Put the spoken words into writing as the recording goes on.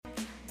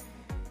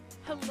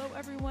Hello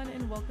everyone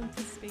and welcome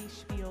to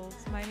Space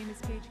Spiels. My name is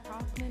Paige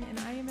Kaufman and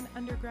I am an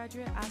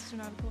undergraduate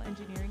astronautical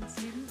engineering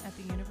student at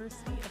the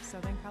University of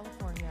Southern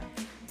California.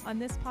 On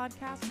this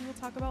podcast, we will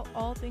talk about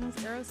all things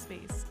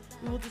aerospace.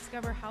 We will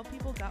discover how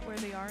people got where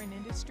they are in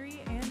industry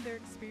and their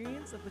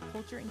experience of the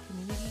culture and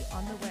community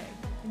on the way.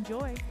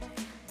 Enjoy!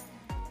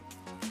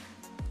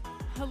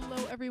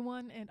 Hello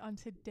everyone, and on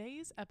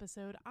today's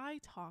episode, I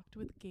talked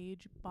with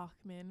Gage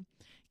Bachmann.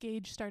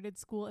 Gage started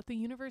school at the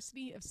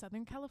University of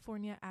Southern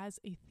California as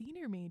a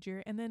theater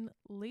major and then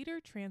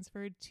later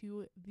transferred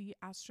to the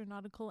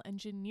Astronautical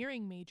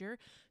Engineering major,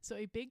 so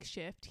a big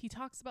shift. He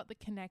talks about the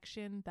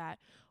connection that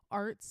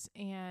arts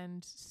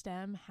and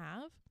STEM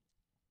have,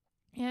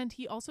 and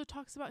he also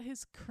talks about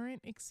his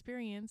current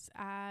experience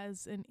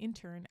as an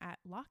intern at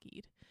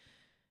Lockheed.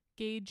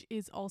 Gage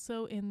is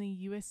also in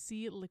the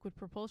USC Liquid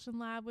Propulsion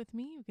Lab with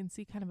me. You can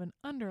see kind of an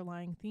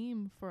underlying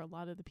theme for a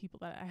lot of the people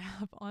that I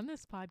have on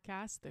this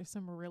podcast. There's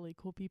some really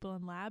cool people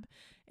in lab.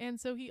 And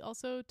so he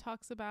also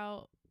talks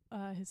about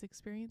his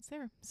experience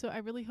there. So I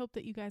really hope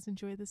that you guys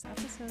enjoy this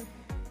episode.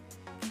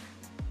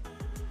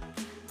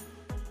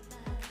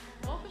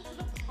 Welcome to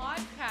the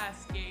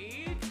podcast,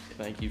 Gage.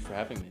 Thank you for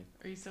having me.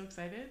 Are you so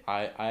excited?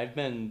 I've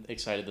been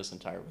excited this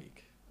entire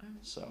week. I know.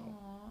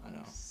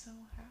 I'm so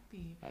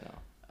happy. I know.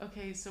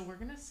 Okay, so we're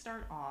going to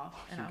start off.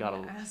 And You've got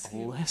a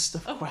list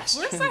of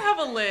questions. Of course I have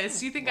a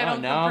list. You think I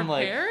don't come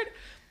prepared?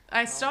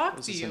 I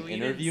stalked you. Is this an You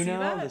interview didn't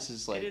see now? that? This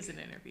is like... It is an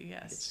interview,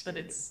 yes. But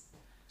it's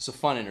a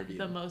fun interview.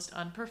 The most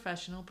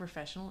unprofessional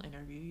professional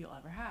interview you'll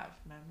ever have,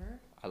 remember?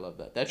 I love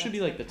that. That should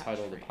be like the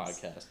title of the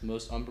podcast. The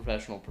most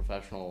unprofessional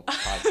professional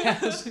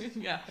podcast.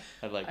 Yeah.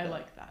 I like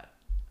that.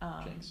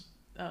 Jinx.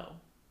 Oh.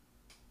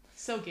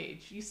 So,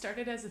 Gage, you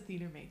started as a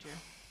theater major.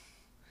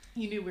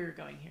 You knew we were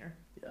going here.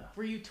 Yeah.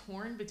 Were you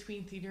torn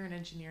between theater and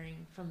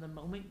engineering from the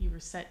moment you were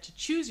set to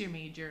choose your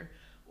major,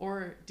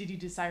 or did you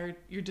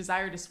your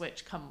desire to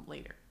switch come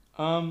later?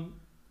 No.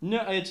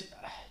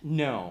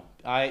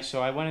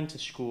 So I went into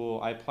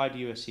school. I applied to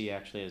USC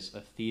actually as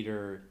a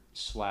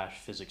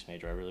theater/physics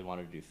major. I really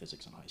wanted to do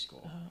physics in high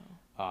school.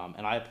 Oh.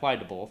 And I applied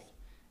to both.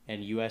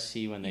 And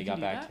USC, when they got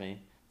back to me,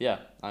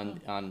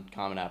 on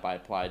Common App I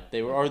applied.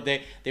 They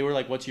were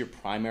like, "What's your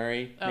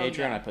primary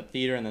major?" And I put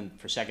theater, and then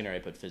for secondary I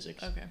put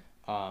physics. Okay.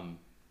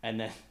 And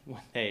then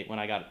when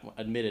I got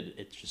admitted,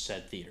 it just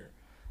said theater.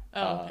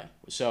 Okay.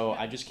 So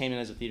I just came in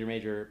as a theater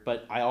major,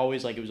 but I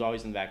always it was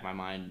always in the back of my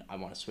mind, I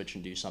want to switch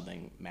and do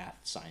something math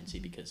sciencey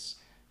because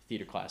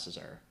theater classes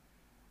are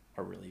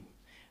really,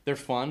 they're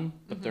fun,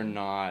 but they're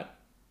not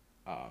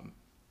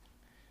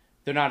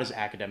as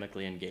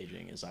academically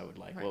engaging as I would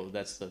like. Right. Well,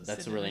 that's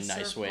a really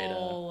nice way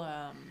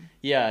to.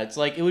 Yeah, it's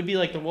like it would be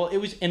like it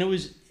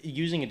was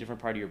using a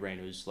different part of your brain.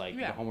 It was like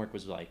the homework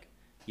was like,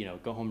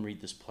 go home and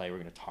read this play. We're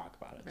going to talk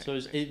about it. Right, so it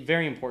was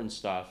very important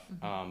stuff.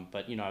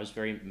 But I was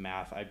very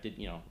math. I did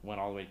went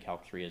all the way to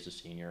Calc 3 as a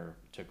senior.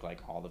 Took like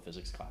all the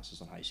physics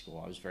classes in high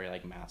school. I was very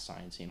like math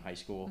sciencey in high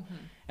school,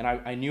 and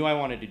I knew I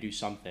wanted to do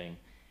something.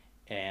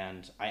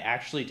 And I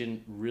actually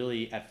didn't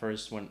really at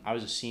first. When I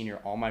was a senior,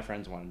 all my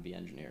friends wanted to be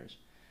engineers.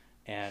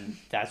 And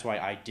that's why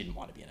I didn't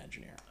want to be an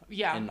engineer.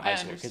 Yeah, in high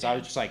school, because I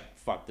was just like,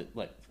 fuck that.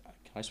 Like,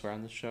 can I swear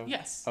on this show?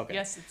 Yes. Okay.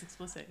 Yes, it's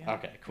explicit. Yeah.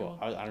 Okay, cool.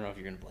 I don't know if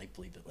you're gonna like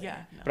bleep it later.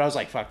 Yeah. No. But I was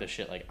like, fuck this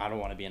shit. Like, I don't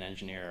want to be an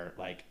engineer.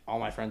 Like, all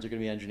my friends are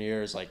gonna be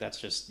engineers. Like, that's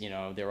just they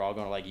were all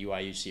going to like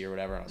UIUC or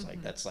whatever. And I was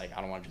like, that's like,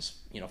 I don't want to just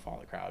follow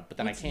the crowd. But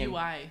then What's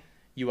UI?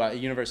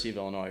 University of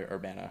Illinois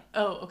Urbana.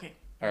 Oh, okay.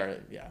 Or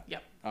yeah.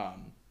 Yep.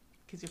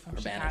 Because you're from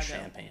Urbana,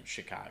 Champaign,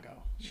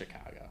 Chicago.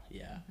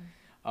 Yeah.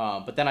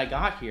 But then I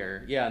got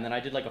here. Yeah, and then I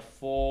did like a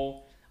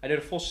full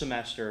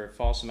semester,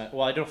 fall semester.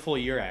 Well, I did a full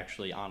year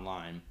actually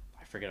online.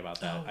 I forget about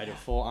that. Oh, yeah. I did a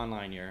full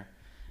online year.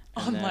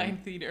 Online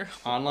theater.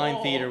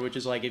 Online theater, which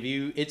is like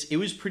it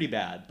was pretty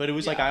bad, but it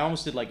was like I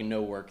almost did like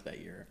no work that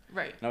year.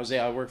 Right. And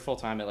I worked full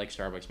time at like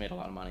Starbucks, made a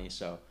lot of money,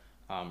 so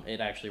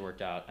it actually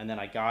worked out. And then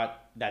I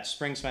got that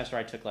spring semester.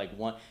 I took like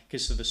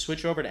so the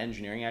switch over to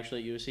engineering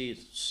actually at USC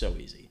is so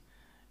easy.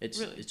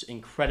 It's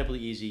incredibly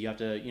easy. You have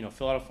to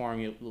fill out a form.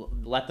 You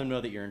let them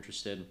know that you're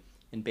interested.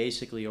 And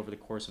basically, over the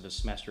course of a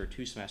semester or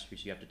 2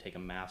 semesters, you have to take a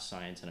math,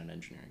 science, and an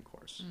engineering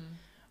course.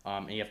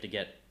 And you have to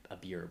get a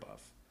B or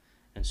above.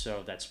 And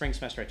so that spring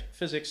semester, I took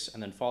physics,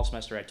 and then fall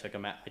semester, I took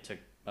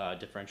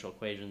differential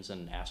equations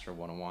and Astro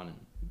 101, and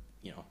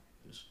it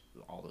was,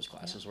 all those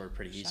classes were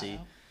pretty easy.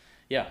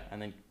 Yeah,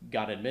 and then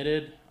got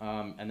admitted,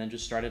 and then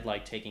just started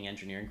like taking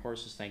engineering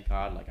courses. Thank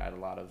God, like I had a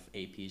lot of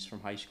APs from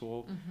high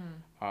school,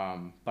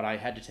 but I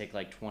had to take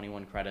like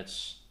 21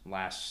 credits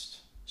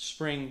last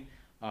spring.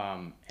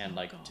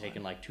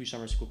 Taken like 2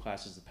 summer school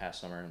classes the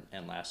past summer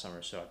and last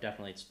summer, so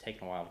definitely it's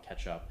taken a while to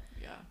catch up.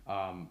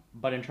 Yeah.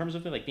 But in terms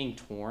of it like being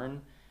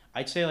torn,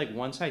 I'd say like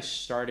once I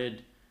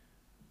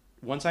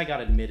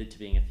got admitted to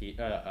being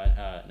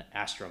an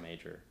astro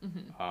major,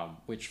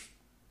 which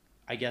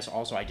I guess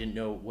also I didn't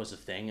know was a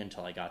thing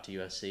until I got to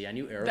USC. I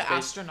knew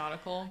aerospace. The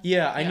astronautical.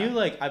 Yeah, I knew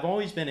like I've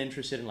always been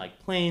interested in like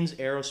planes,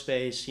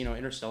 aerospace.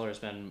 Interstellar has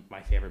been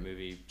my favorite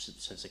movie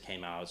since it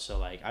came out. So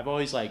like I've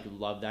always like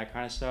loved that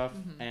kind of stuff,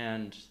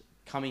 and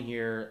coming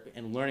here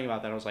and learning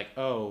about that, I was like,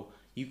 oh,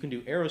 you can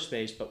do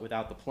aerospace, but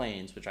without the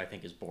planes, which I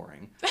think is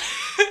boring.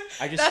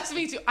 That's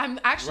me too. I'm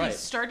actually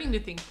starting to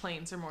think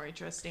planes are more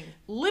interesting.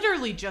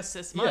 Literally just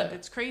this month. Yeah.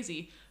 It's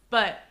crazy.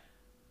 But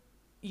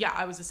yeah,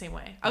 I was the same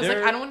way. I was like,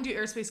 I don't want to do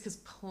aerospace because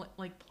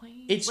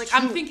planes. Like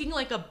I'm thinking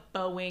like a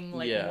Boeing,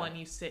 like one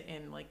you sit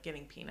in, like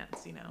getting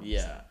peanuts, you know.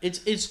 Yeah,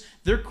 so.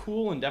 They're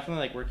cool, and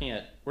definitely like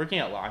working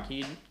at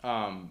Lockheed.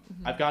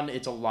 I've gotten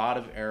it's a lot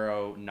of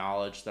aero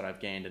knowledge that I've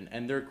gained,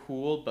 and they're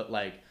cool, but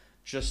like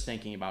just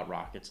thinking about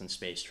rockets and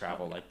space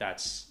travel, like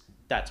that's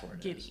where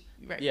it is.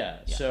 Right. Yeah.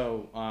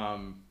 So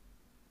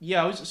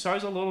I was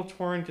a little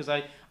torn because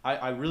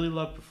I really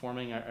love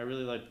performing. I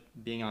really like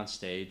being on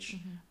stage.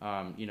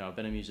 I've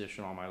been a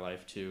musician all my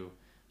life too.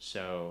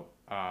 So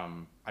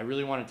I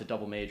really wanted to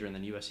double major, and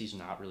then USC's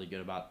not really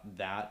good about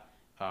that.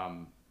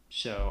 I'm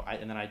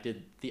a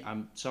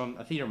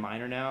theater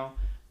minor now,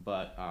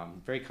 but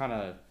very kind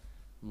of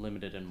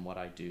limited in what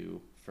I do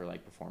for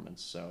like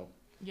performance. So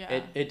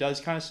yeah, it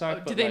does kind of suck.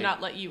 But do they not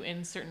let you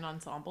in certain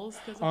ensembles?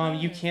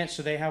 You can't.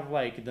 So they have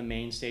like the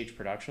main stage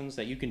productions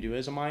that you can do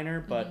as a minor,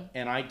 but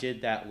and I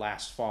did that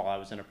last fall. I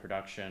was in a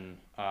production,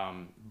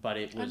 but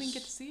it was. I didn't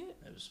get to see it.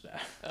 It was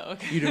bad. Oh,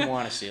 okay. You didn't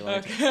want to see it.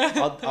 Okay.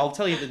 I'll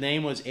tell you. The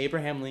name was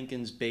Abraham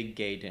Lincoln's Big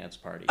Gay Dance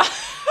Party.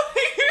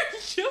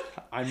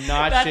 I'm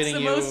not shitting you. That's the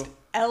most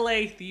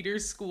LA theater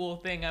school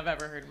thing I've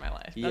ever heard in my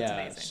life. That's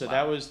amazing. So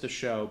that was the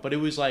show, but it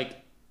was like.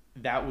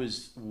 That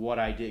was what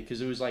I did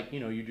because it was like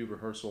you do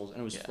rehearsals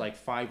and it was like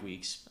 5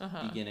 weeks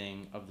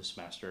beginning of the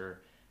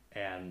semester,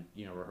 and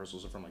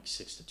rehearsals are from like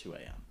 6 to 2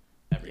 a.m.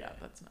 every day.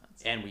 That's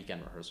nuts. And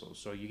weekend rehearsals,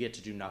 so you get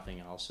to do nothing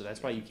else. So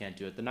that's why you can't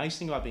do it. The nice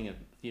thing about being a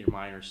theater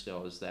minor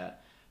still is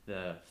that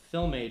the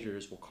film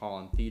majors will call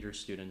on theater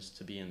students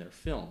to be in their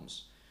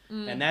films,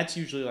 and that's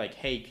usually like,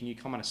 hey, can you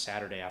come on a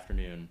Saturday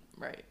afternoon?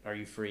 Right. Are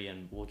you free?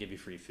 And we'll give you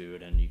free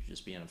food, and you can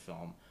just be in a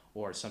film.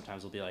 Or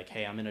sometimes they'll be like,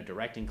 hey, I'm in a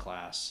directing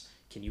class.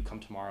 Can you come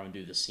tomorrow and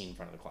do this scene in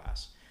front of the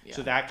class? Yeah.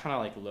 So that kind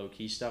of like low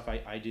key stuff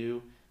I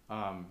do.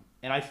 And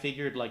I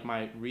figured like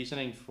my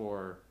reasoning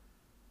for,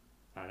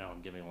 I don't know, I'm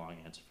giving a long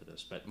answer for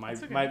this, but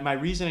my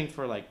reasoning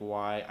for like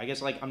why, I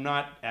guess like I'm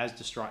not as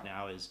distraught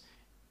now is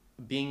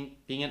being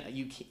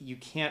you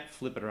can't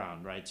flip it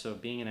around, right? So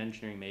being an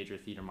engineering major,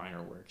 theater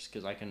minor works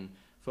because I can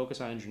focus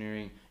on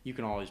engineering. You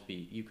can always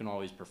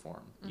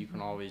perform. You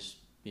can always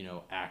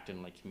act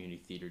in like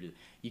community theater.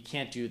 You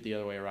can't do it the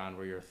other way around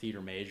where you're a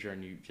theater major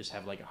and you just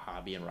have like a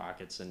hobby in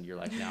rockets and you're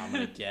like, now I'm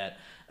going to get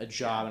a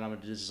job and I'm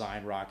going to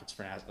design rockets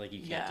for NASA. Like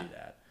you can't do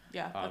that.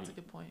 Yeah, that's a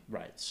good point.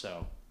 Right.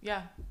 So.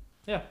 Yeah.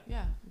 Yeah.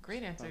 Yeah.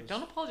 Great answer.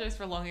 Don't apologize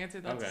for a long answer.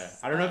 That's, okay.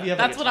 I don't know if you have.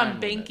 That's what I'm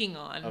banking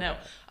on. Okay. No.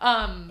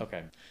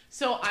 Okay.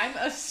 So I'm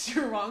a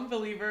strong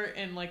believer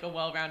in like a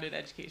well-rounded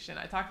education.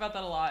 I talk about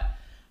that a lot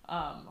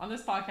on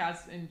this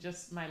podcast and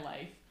just my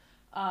life.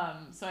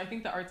 So I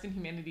think the arts and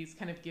humanities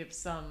kind of give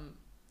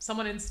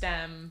someone in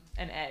STEM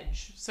an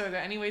edge. So are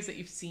there any ways that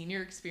you've seen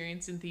your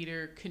experience in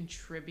theater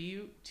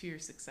contribute to your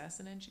success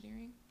in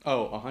engineering?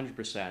 Oh,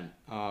 100%.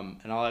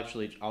 And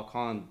I'll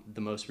call on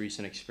the most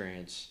recent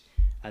experience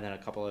and then a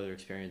couple other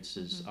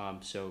experiences.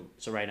 So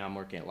right now I'm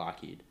working at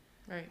Lockheed.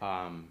 Right.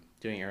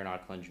 Doing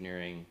aeronautical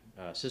engineering,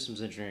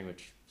 systems engineering,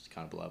 which is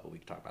kind of below, but we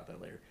can talk about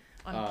that later.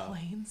 On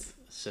planes?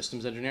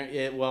 Systems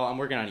engineering? Well, I'm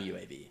working on a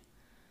UAV.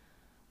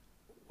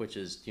 Which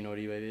is, do you know what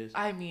a UAV is?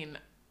 I mean,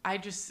 I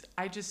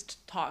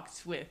just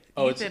talked with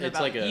Ethan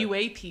about like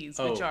UAPs,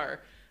 which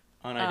are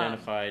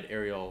unidentified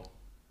aerial.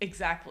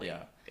 Exactly.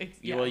 Yeah.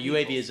 Well,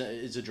 UAV is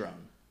a drone.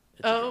 It's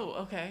a drone.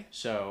 Okay.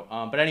 So,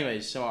 but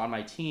anyways, so on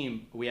my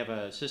team, we have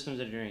a systems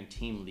engineering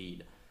team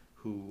lead,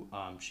 who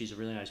she's a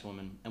really nice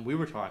woman, and we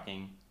were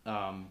talking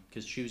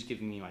because she was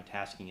giving me my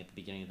tasking at the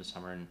beginning of the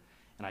summer, and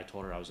I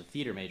told her I was a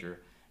theater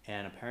major,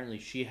 and apparently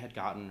she had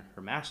gotten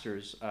her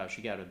master's.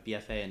 She got a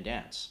BFA in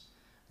dance.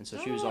 And so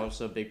she was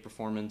also a big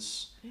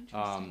performance.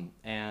 Interesting.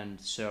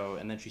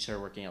 And then she started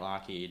working at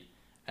Lockheed.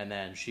 And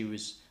then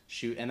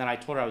and then I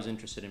told her I was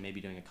interested in maybe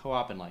doing a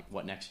co-op and like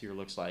what next year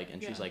looks like.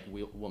 And she's like,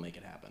 we'll make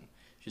it happen.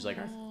 She's like,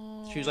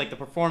 the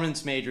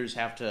performance majors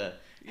have to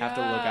look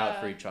out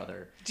for each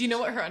other. Do you know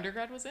what her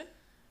undergrad was in?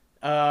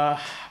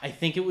 I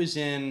think it was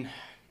in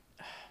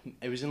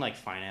like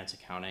finance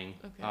accounting.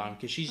 Okay.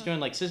 Because she's doing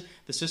like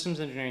the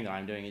systems engineering that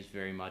I'm doing is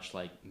very much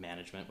like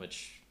management,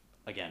 which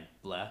again,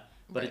 bleh.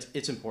 But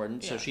it's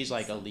important. So she's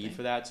like a lead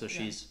for that. So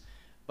she's,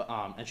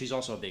 and she's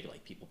also a big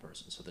like people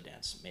person. So the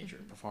dance major,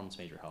 performance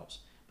major helps.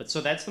 But so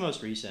that's the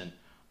most recent.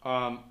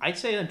 I'd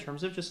say in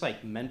terms of just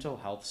like mental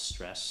health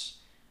stress,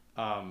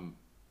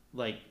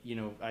 like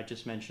I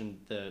just mentioned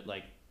the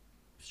like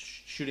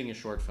shooting a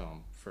short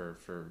film for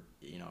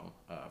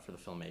the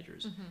film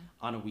majors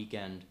on a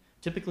weekend.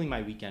 Typically,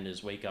 my weekend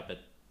is wake up at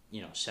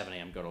 7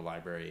 a.m. go to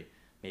library.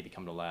 Maybe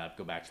come to lab,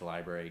 go back to the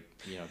library,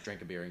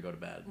 drink a beer and go to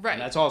bed. Right.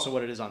 And that's also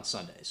what it is on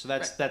Sunday. So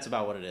that's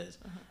about what it is.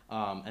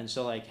 And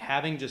so like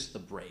having just the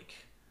break,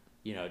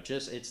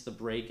 it's the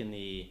break in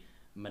the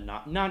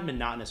not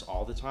monotonous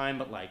all the time,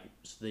 but like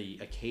the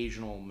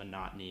occasional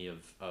monotony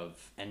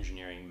of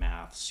engineering,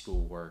 math,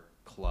 schoolwork,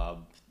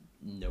 club,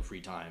 no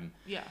free time.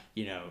 Yeah.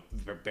 You know,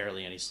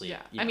 barely any sleep.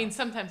 Yeah. You I know. mean,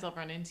 sometimes I'll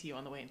run into you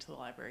on the way into the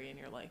library and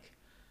you're like,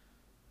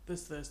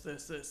 this,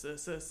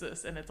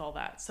 and it's all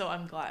that. So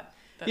I'm glad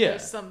that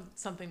there's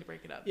something to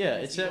break it up. Yeah,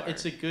 it's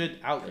a good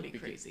outlet. Pretty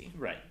crazy.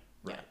 Right.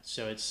 Yeah.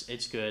 So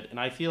it's good. And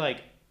I feel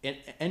like in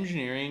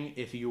engineering,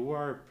 if you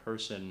are a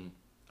person,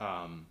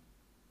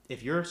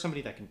 if you're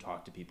somebody that can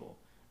talk to people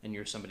and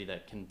you're somebody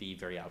that can be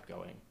very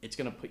outgoing, it's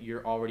going to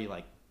you're already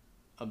like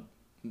a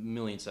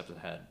million steps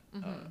ahead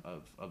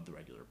of the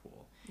regular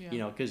pool. Yeah. You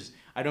know, because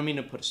I don't mean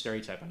to put a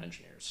stereotype on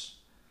engineers.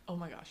 Oh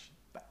my gosh.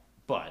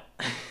 But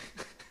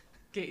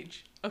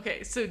Gage.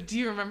 Okay, so do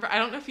you remember? I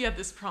don't know if you had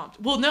this prompt.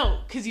 Well,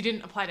 no, because you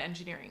didn't apply to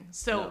engineering.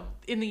 So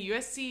in the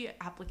USC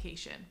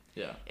application,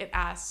 it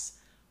asks,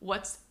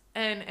 what's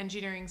an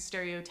engineering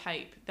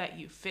stereotype that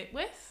you fit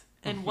with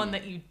and one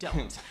that you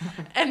don't?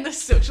 And the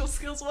social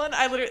skills one,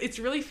 it's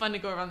really fun to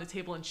go around the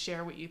table and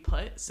share what you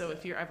put. So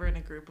if you're ever in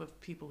a group of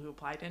people who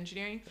apply to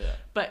engineering,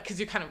 but because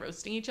you're kind of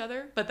roasting each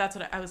other, but that's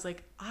what I was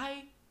like,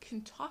 I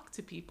can talk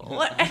to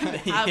people and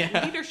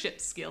have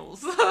leadership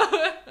skills.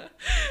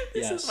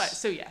 This is why.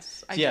 So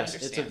yes, I do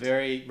understand. It's a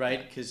very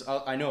because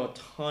I know a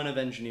ton of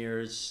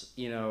engineers,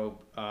 you know,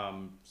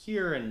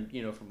 here and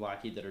you know from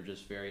Lockheed that are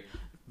just very,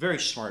 very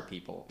smart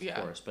people, of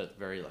course, but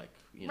very like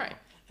you know,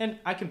 and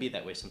I can be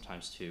that way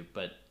sometimes too.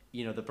 But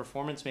you know, the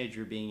performance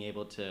major being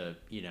able to,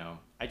 you know,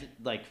 I did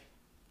like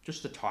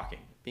just the talking,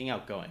 being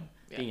outgoing,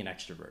 being an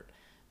extrovert.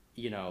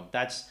 You know,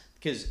 that's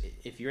because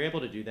if you're able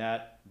to do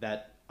that,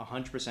 that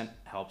 100%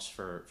 helps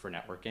for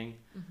networking.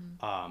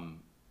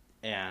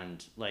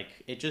 And like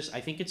it just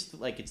I think it's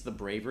the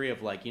bravery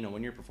of like, you know,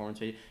 when you're performance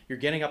based, you're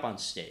getting up on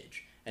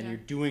stage and you're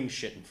doing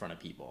shit in front of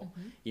people,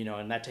 you know,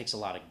 and that takes a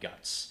lot of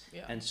guts.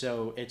 And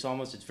so it's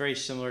very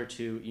similar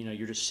to, you know,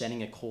 you're just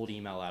sending a cold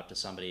email out to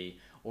somebody,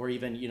 or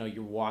even, you know,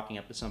 you're walking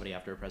up to somebody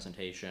after a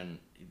presentation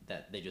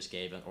that they just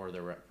gave, or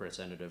the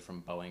representative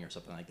from Boeing or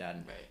something like that,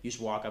 and you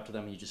just walk up to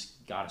them and you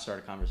just got to start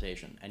a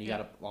conversation, and you got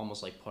to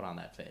almost like put on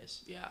that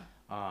face.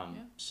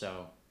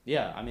 So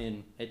yeah, I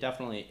mean,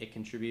 it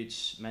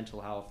contributes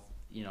mental health,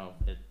 you know,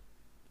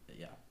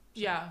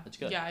 it's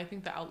good. Yeah, I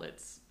think the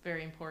outlet's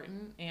very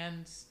important,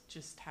 and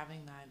just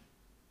having that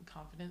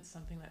confidence,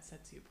 something that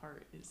sets you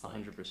apart, is like,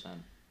 100%.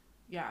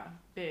 Yeah,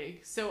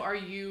 big. So are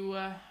you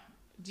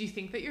do you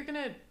think that you're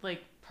gonna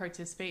like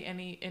participate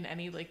in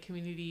any like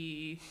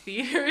community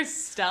theater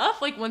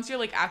stuff, like once you're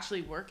like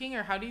actually working,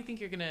 or how do you think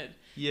you're gonna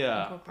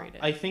incorporate it?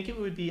 I think it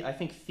would be, I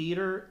think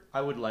theater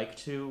I would like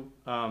to,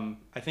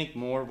 I think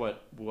more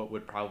what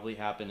would probably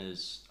happen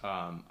is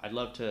I'd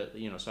love to,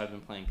 you know, so I've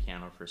been playing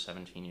piano for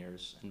 17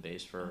 years and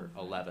bass for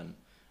 11,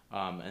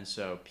 and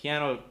so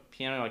piano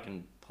I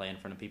can play in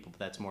front of people, but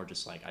that's more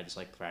just like I just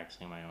like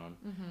practicing my own.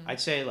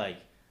 I'd say like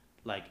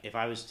if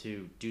I was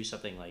to do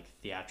something like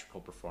theatrical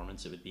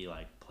performance, it would be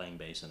like playing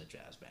bass in a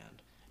jazz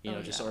band, you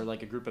know, just or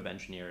like a group of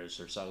engineers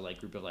or so,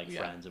 like group of like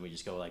friends, and we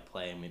just go like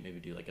play, and we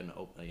maybe do like an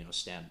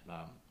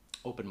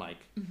open mic.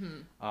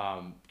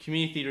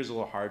 Community theater is a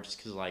little hard just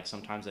because like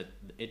sometimes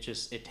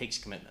it takes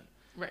commitment,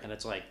 and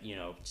it's like, you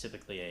know,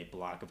 typically a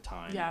block of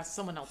time.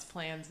 Someone else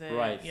plans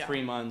it.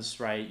 3 months,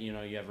 right? You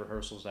know, you have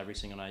rehearsals every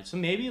single night. So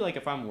maybe like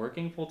if I'm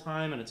working full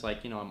time and it's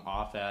like, you know, I'm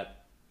off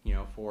at, you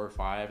know, 4 or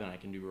 5, and I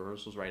can do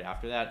rehearsals right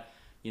after that,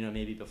 you know,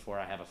 maybe before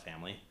I have a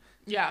family.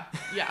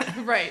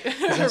 Right.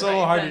 Because it's a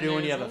little hard to do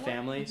when you have a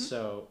family.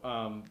 So,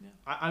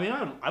 I mean,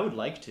 I would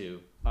like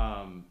to.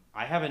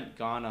 I haven't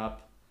gone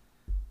up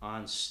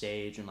on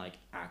stage and like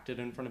acted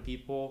in front of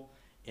people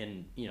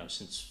in, you know,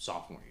 since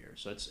sophomore year.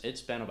 So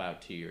it's been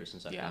about 2 years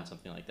since I've done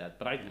something like that.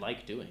 But I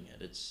like doing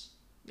it. It's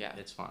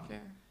fun.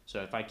 Fair.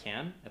 So if I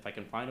can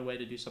find a way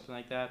to do something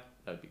like that,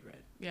 that would be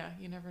great. Yeah,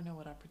 you never know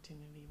what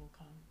opportunity will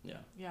come.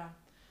 Yeah.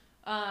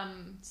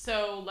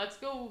 So let's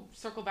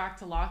circle back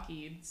to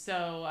Lockheed.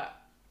 So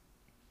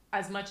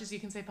as much as you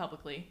can say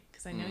publicly,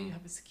 because I know you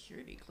have a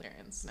security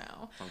clearance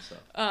now. Fun stuff.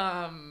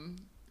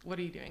 What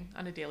are you doing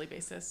on a daily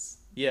basis?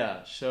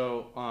 Yeah.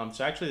 So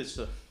actually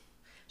so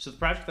the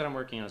project that I'm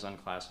working on is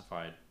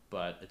unclassified,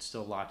 but it's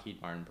still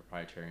Lockheed Martin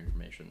proprietary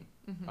information.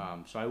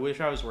 So I wish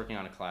I was working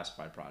on a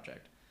classified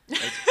project.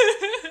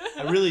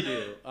 I really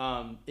do.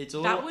 It's a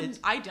little.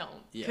 I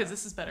don't, because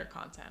this is better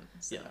content.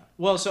 So. Yeah.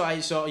 Well,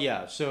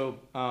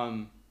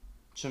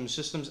 some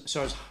systems.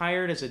 So I was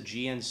hired as a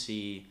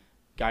GNC,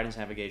 guidance,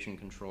 navigation,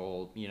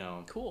 control, you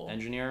know,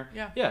 engineer.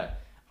 Yeah.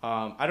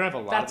 I don't have a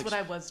lot. That's what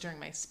I was during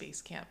my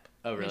space camp.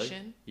 Oh, really?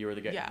 Mission. You were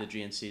the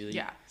GNC.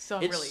 Yeah. So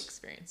I'm really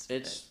experienced.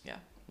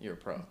 You're a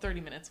pro.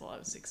 30 minutes while I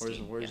was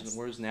 16.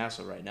 Where's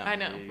NASA right now? I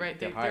know, right?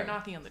 They're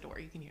knocking on the door.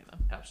 You can hear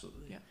them.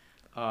 Absolutely.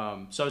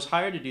 Yeah. So I was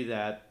hired to do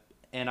that,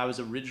 and I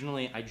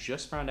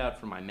just found out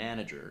from my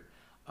manager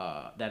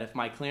that if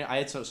my clearance,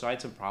 I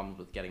had some problems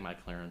with getting my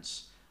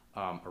clearance.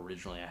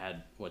 Originally, I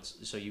had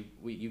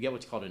you get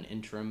what's called an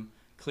interim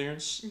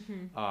clearance,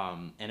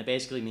 and it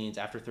basically means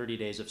after 30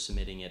 days of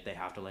submitting it, they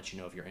have to let you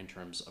know if your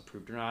interim's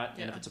approved or not.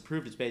 And if it's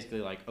approved, it's basically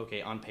like,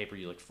 okay, on paper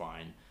you look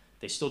fine.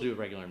 They still do a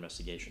regular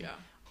investigation.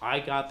 I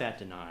got that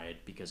denied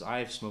because I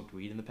have smoked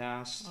weed in the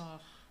past.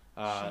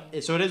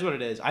 So it is what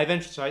it is. I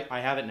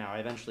have it now. I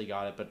eventually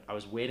got it, but I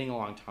was waiting a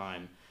long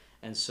time,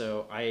 and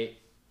so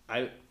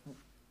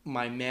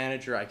my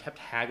manager, I kept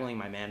haggling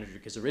my manager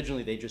because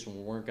originally they just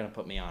weren't going to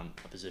put me on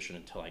a position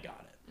until I got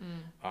it.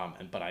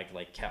 But I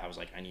was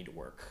like, I need to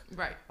work.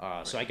 Right.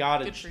 So I got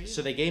Good it. for you.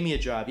 So they gave me a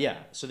job. Yeah.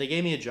 So they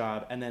gave me a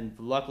job, and then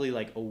luckily,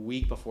 like a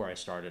week before I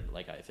started,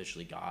 like I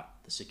officially got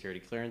the security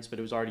clearance, but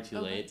it was already too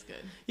late. That's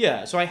good.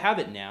 Yeah. So I have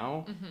it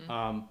now.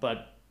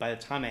 But by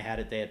the time I had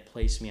it, they had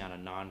placed me on a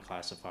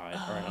non-classified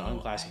or an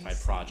unclassified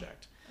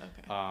project.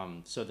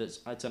 Okay. So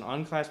it's an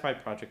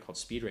unclassified project called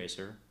Speed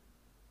Racer.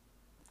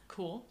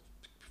 Cool.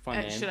 Fun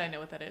name. Should I know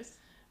what that is?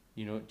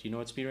 Do you know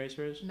what Speed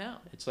Racer is? No.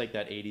 It's like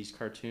that 80s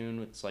cartoon.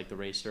 It's like the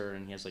racer,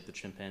 and he has like the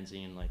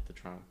chimpanzee and like the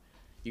trunk.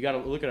 You gotta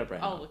look it up now.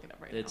 I'll look it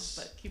up now,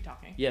 but keep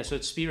talking. Yeah, so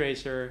it's Speed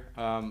Racer,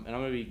 and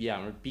I'm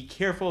gonna be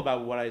careful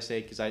about what I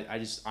say because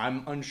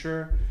I'm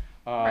unsure.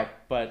 Right.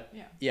 But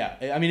yeah,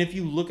 I mean, if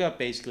you look up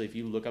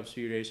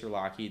Speed Racer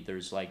Lockheed,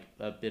 there's like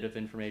a bit of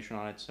information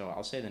on it. So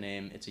I'll say the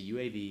name. It's a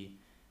UAV,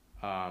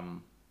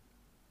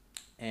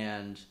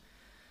 and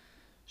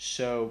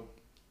so.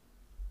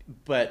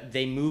 But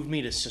they moved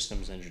me to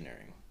systems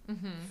engineering,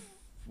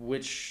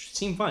 which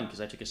seemed fun because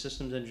I took a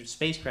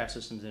spacecraft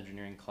systems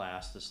engineering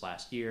class this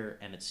last year,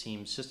 and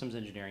systems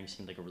engineering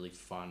seemed like a really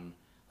fun.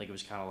 Like it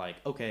was kind of like,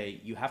 okay,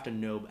 you have to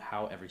know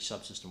how every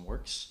subsystem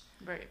works,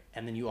 right?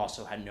 And then you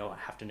also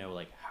have to know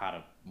like how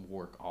to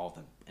work all of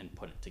them and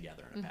put it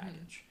together in a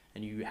package.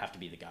 And you have to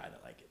be the guy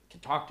that like can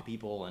talk to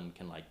people and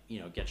can like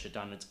get shit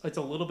done. It's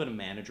a little bit of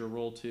manager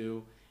role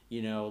too, a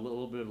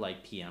little bit of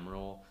like PM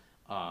role.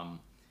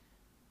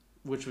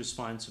 Which was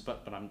fun. So,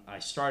 but I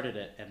started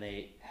it, and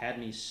they had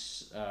me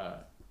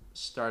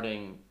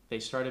They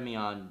started me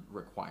on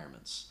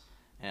requirements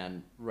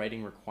and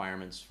writing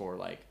requirements for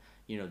like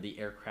the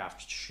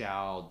aircraft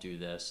shall do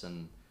this,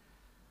 and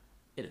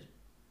it is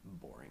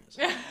boring as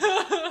hell.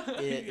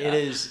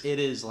 It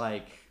is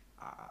like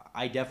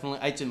I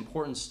definitely it's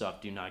important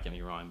stuff. Do not get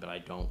me wrong, but I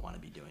don't want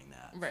to be doing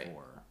that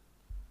for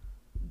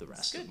the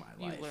rest of my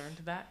life. You learned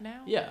that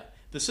now. Yeah.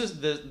 This is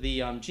the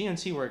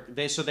GNC work.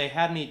 They're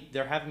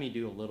having me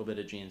do a little bit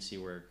of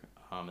GNC work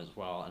as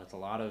well, and it's a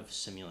lot of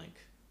Simulink.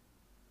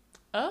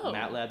 Oh.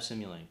 MATLAB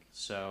Simulink.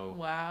 So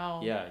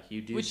wow. Yeah,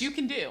 you do. Which you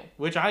can do.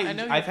 Which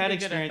I've had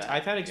experience.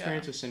 I've had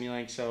experience with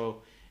Simulink.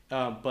 So,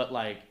 but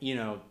like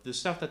the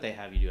stuff that they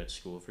have you do at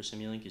school for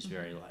Simulink is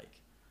very like,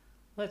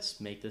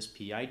 let's make this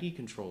PID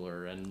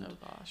controller, and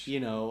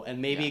and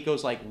maybe it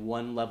goes like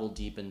one level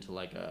deep into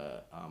like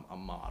a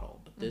model,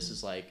 but this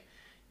is like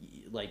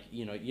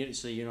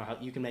so how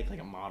you can make like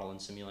a model in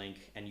Simulink,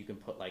 and you can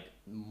put like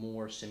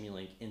more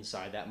Simulink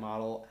inside that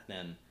model, and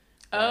then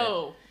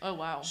oh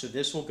wow, so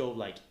this will go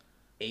like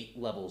 8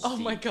 levels oh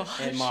deep my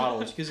gosh in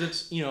models, because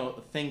it's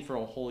a thing for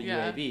a whole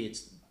UAV.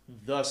 It's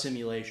the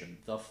simulation,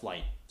 the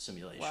flight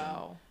simulation.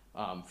 Wow.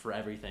 For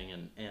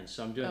everything, and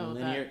so I'm doing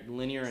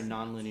linear and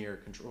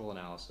nonlinear control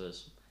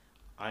analysis.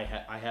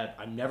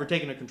 I've never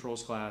taken a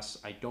controls class.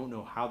 I don't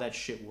know how that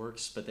shit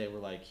works, but they were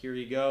like, here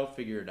you go,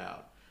 figure it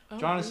out.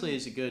 Which honestly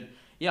is a good,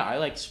 I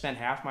like spend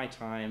half my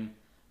time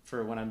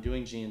for when I'm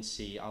doing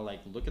GNC. I'll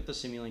like look at the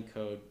Simulink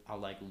code. I'll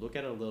like look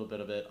at a little bit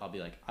of it. I'll be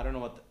like, I don't know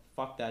what the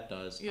fuck that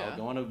does. I'll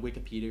go on to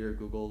Wikipedia or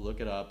Google,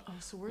 look it up,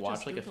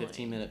 watch like a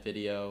 15-minute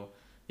video.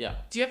 Yeah.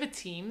 Do you have a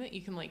team that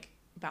you can like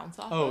bounce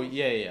off of?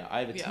 Yeah. I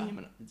have a team.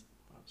 And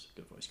that's a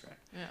good voice crack.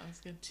 Yeah, that's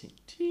good.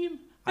 Team.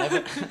 I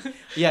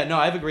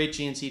have a great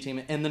GNC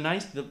team. And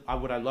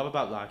what I love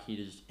about Lockheed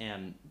is,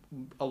 and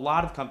a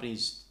lot of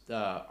companies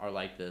are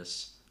like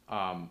this.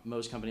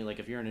 Most companies, like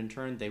if you're an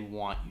intern, they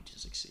want you to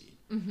succeed,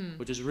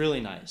 which is really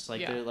nice.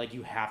 Like they're like,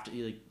 you have to,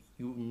 like,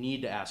 you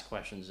need to ask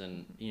questions,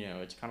 and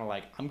it's kind of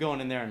like I'm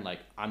going in there and like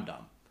I'm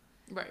dumb.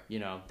 Right.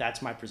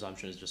 That's my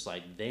presumption, is just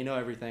like they know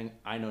everything,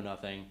 I know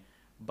nothing,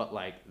 but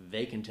like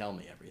they can tell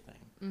me everything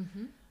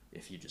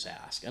if you just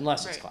ask,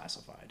 unless it's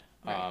classified.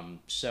 Right.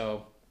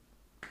 So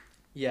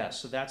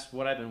that's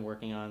what I've been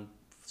working on.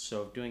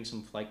 So doing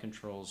some flight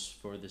controls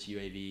for this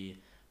UAV,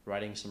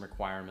 writing some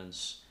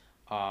requirements.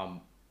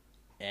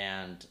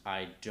 And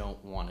I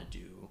don't want to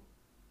do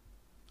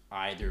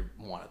either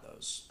one of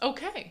those.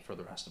 Okay. For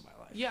the rest of my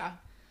life. Yeah.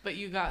 But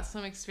you got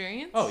some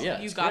experience. Oh,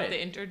 yeah. You got the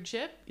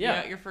internship. Yeah.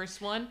 You got your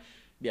first one.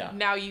 Yeah.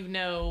 Now you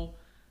know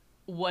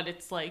what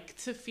it's like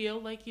to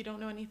feel like you don't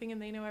know anything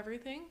and they know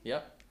everything.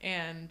 Yep.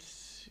 And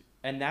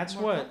that's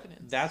what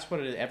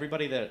it is.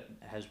 Everybody that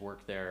has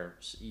worked there,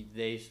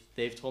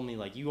 they've told me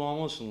like you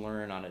almost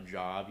learn on a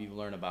job. You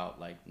learn about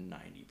like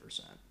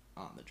 90%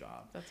 on the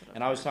job. That's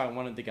what I was talking,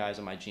 one of the guys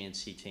on my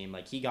GNC team,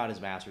 like he got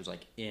his master's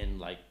like in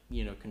like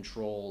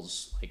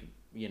controls, like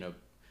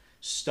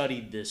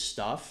studied this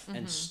stuff,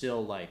 and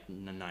still like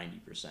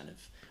 90%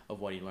 of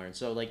what he learned.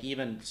 So like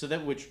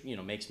that, which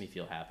makes me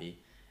feel happy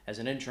as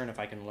an intern. If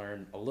I can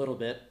learn a little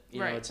bit,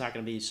 it's not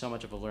going to be so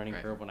much of a learning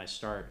curve when I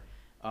start.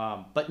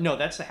 But no,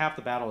 that's half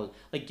the battle.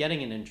 Like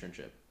getting an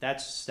internship,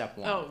 that's step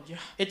one. Oh yeah.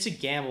 It's a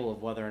gamble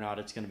of whether or not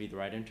it's going to be the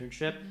right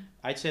internship.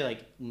 I'd say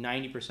like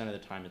 90% of the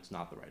time it's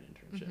not the right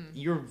internship.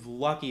 You're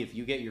lucky if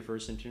you get your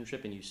first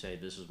internship and you say,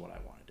 this is what I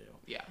want to do.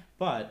 Yeah.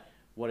 But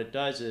what it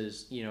does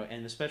is,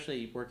 and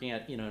especially working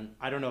at,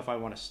 I don't know if I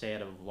want to stay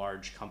at a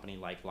large company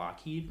like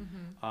Lockheed,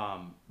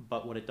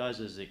 but what it does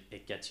is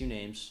it gets you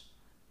names.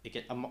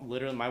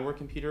 Literally my work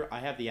computer, I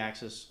have the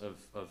access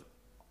of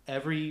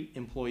every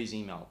employee's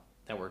email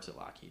that works at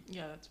Lockheed.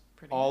 Yeah, that's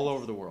pretty all nice.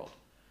 over the world,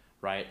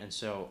 right? And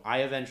so I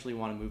eventually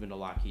want to move into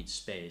Lockheed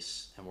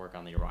Space and work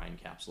on the Orion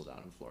capsule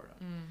down in Florida.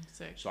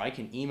 Sick. So I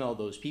can email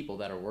those people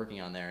that are working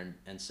on there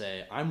and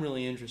say, I'm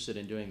really interested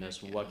in doing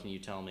this. What can you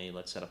tell me?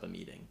 Let's set up a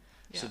meeting.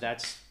 Yeah. So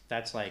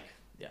that's like,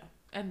 yeah.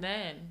 And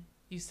then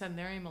you send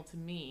their email to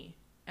me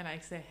and I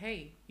say,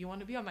 hey, you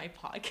want to be on my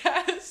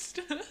podcast?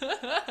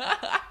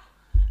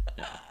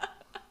 Yeah.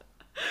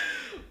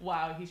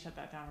 Wow, he shut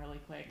that down really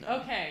quick. No.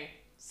 Okay,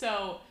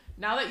 so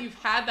now that you've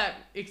had that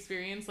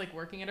experience, like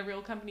working at a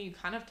real company, you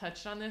kind of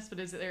touched on this, but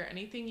is there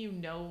anything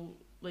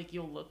like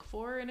you'll look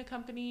for in a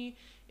company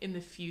in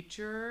the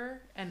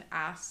future and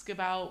ask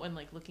about when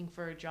like looking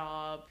for a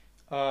job?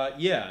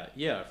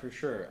 Yeah, for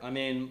sure. I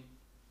mean,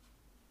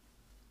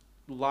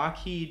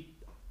 Lockheed,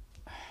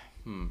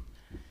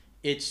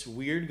 it's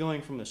weird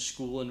going from a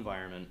school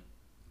environment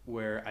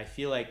where I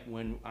feel like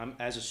when I'm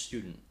as a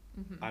student,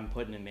 I'm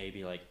putting in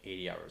maybe like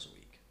 80 hours a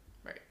week.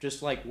 Right.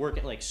 Just like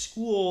working like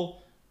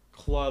school,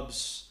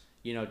 clubs,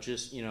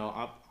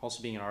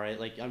 also being an RA,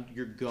 like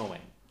you're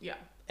going. Yeah.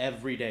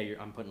 Every day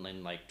I'm putting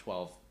in like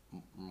 12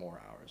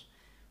 more hours.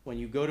 When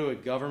you go to a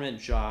government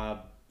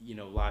job,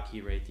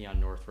 Lockheed, Raytheon,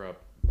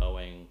 Northrop,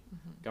 Boeing,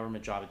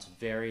 government job, it's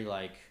very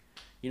like,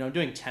 I'm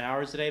doing 10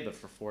 hours a day, but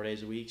for 4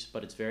 days a week.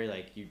 But it's very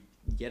like you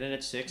get in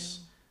at 6,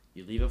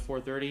 you leave at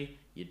 4:30,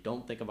 you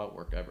don't think about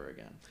work ever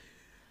again,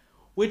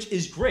 which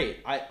is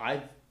great.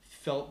 I've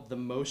felt the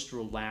most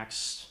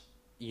relaxed,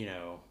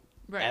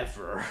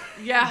 ever.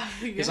 Yeah.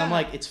 Because I'm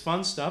like, it's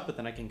fun stuff, but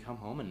then I can come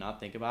home and not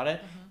think about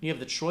it. You have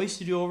the choice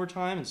to do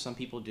overtime, and some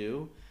people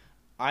do.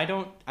 I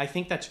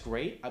think that's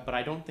great, but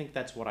I don't think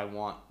that's what I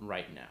want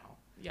right now.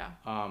 Yeah.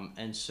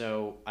 And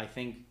so I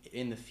think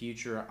in the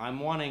future, I'm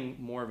wanting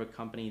more of a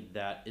company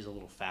that is a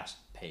little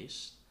faster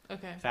paced.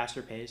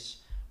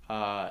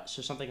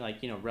 So something like,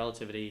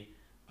 Relativity,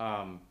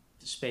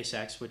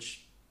 SpaceX,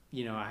 which,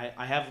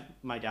 I have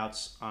my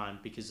doubts on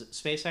because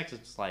SpaceX,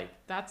 it's like...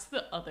 That's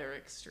the other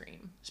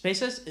extreme.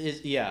 SpaceX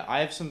is, I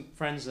have some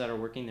friends that are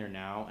working there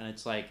now, and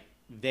it's like,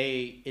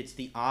 it's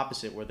the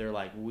opposite where they're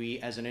like, we,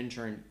 as an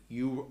intern,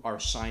 you are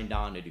signed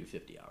on to do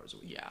 50 hours a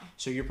week. Yeah.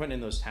 So you're putting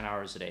in those 10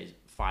 hours a day,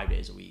 5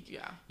 days a week.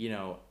 Yeah.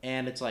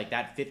 And it's like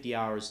that 50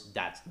 hours,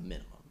 that's the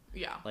minimum.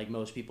 Yeah. Like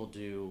most people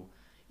do,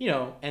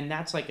 and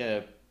that's like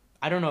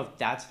I don't know if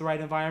that's the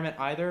right environment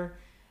either,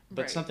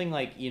 but something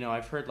like,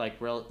 I've heard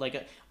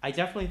I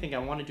definitely think I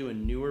want to do a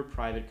newer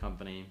private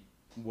company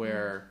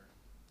where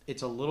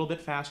it's a little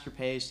bit faster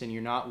paced and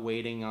you're not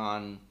waiting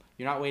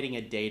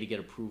a day to get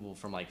approval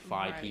from like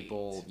 5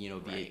 people,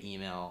 via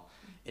email.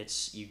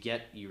 It's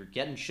you're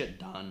getting shit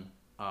done.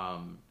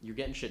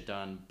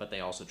 But they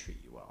also treat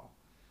you well.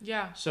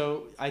 Yeah.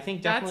 So I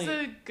think definitely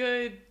that's a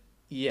good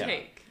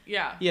take.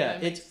 Yeah.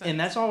 Yeah, and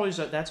that's always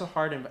that's a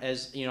hard,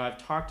 as I've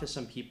talked to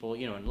some people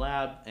in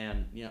lab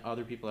and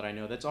other people that I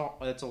know, that's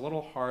a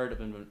little hard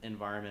of an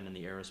environment in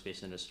the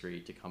aerospace industry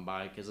to come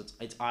by because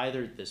it's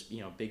either this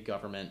big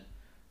government,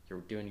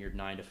 you're doing your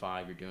 9 to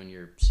 5, you're doing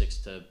your 6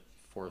 to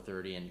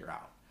 4:30 and you're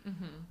out,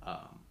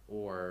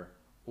 or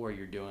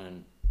you're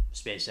doing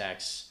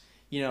SpaceX,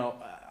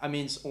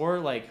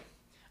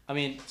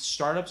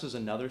 startups is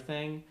another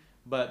thing,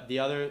 but the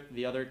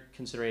other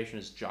consideration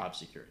is job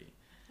security.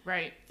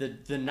 Right.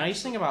 The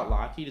nice thing about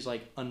Lockheed is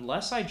like,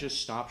 unless I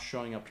just stop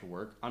showing up to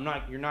work,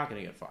 you're not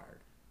going to get fired.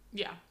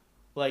 Yeah.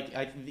 Like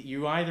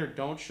you either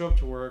don't show up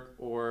to work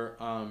or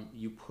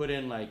you put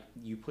in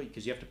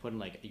because you have to put in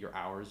like your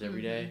hours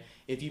every day.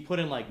 If you put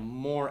in like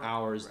more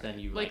hours than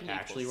you like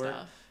actually work,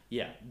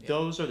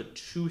 those are the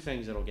 2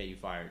 things that'll get you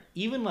fired.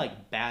 Even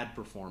like bad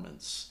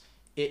performance,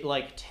 it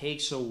like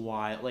takes a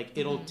while. Like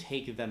it'll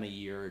take them a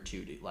year or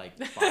 2 to like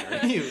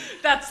fire you.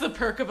 That's the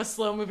perk of a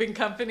slow moving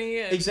company.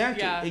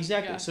 Exactly.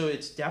 Yeah. So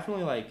it's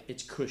definitely like,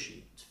 it's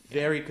cushy. It's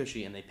very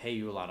cushy, and they pay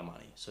you a lot of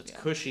money. So it's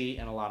cushy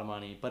and a lot of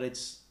money, but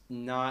it's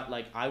not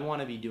like I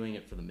want to be doing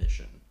it for the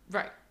mission.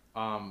 Right.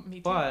 Me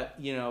too. But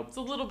it's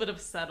a little bit of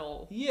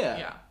settle.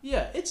 Yeah.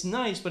 It's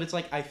nice, but it's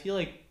like I feel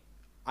like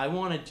I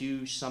want to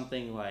do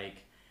something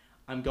like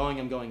I'm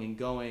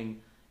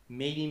going.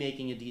 Maybe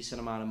making a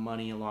decent amount of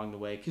money along the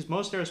way, because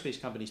most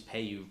aerospace companies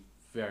pay you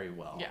very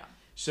well. Yeah.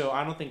 So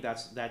I don't think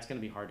that's going to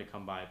be hard to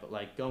come by. But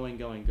like going,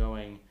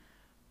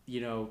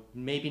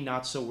 maybe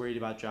not so worried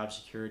about job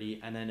security.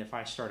 And then if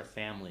I start a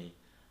family,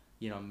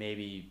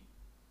 maybe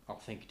I'll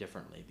think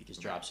differently because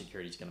job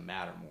security is going to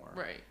matter more.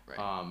 Right.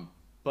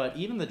 But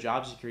even the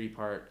job security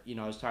part,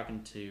 I was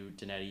talking to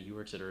Danetti, he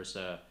works at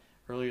URSA.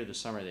 Earlier this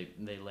summer,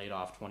 they laid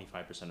off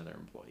 25% of their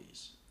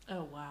employees.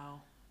 Oh,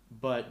 wow.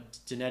 But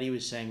Danetti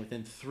was saying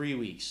within 3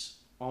 weeks,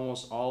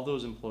 almost all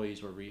those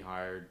employees were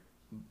rehired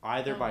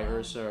either by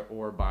URSA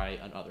or by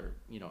another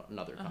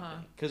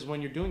company. Because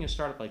when you're doing a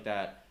startup like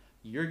that,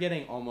 you're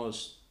getting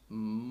almost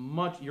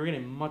you're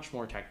getting much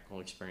more technical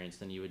experience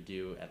than you would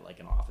do at like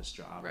an office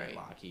job Right. at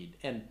Lockheed.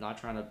 And not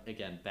trying to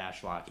again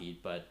bash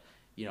Lockheed, but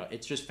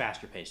it's just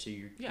faster paced. So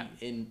you're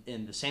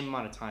in the same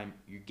amount of time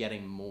you're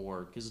getting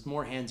more because it's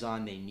more hands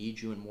on. They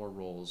need you in more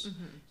roles.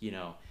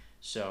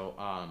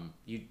 So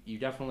you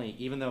definitely,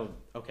 even though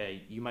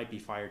you might be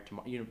fired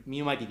tomorrow,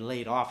 you might be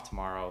laid off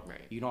tomorrow.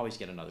 Right. You can always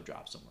get another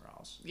job somewhere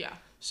else. Yeah.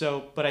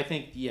 So, but I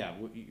think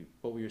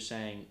what we were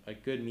saying, a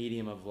good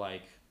medium of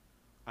like,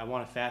 I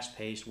want a fast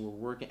pace. We're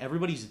working.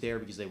 Everybody's there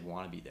because they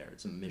want to be there.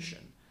 It's a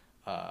mission.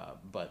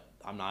 But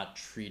I'm not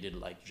treated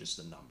like just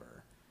a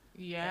number.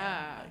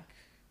 Yeah.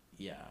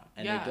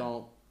 And they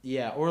don't.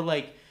 Yeah. Or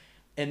like,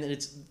 and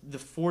it's the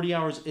 40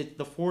 hours.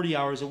 The 40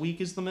 hours a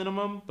week is the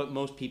minimum, but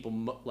most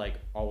people like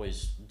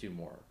always do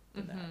more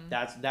than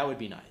that. That would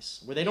be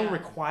nice. Where they don't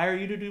require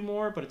you to do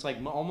more, but it's like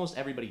almost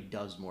everybody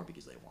does more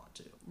because they want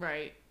to.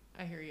 Right.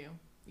 I hear you.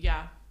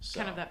 Yeah. So,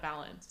 kind of that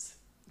balance.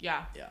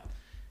 Yeah. Yeah.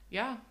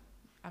 Yeah.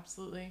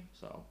 Absolutely.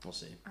 So we'll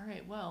see. All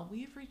right. Well,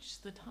 we've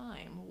reached the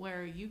time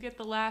where you get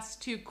the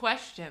last 2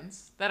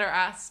 questions that are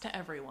asked to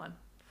everyone.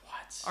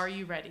 What? Are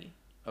you ready?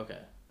 Okay.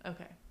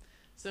 Okay.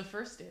 So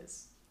first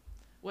is,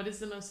 what is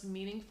the most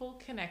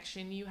meaningful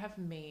connection you have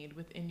made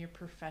within your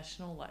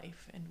professional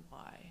life and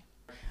why?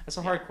 That's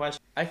a hard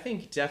question. I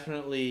think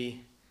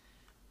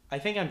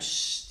I'm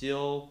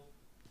still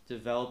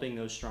developing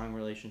those strong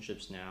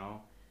relationships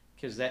now.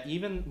 Because that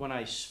even when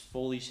I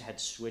fully had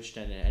switched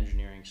into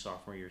engineering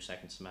sophomore year,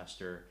 second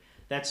semester,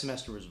 that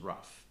semester was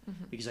rough.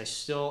 Because I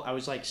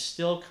was like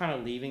still kind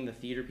of leaving the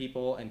theater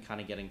people and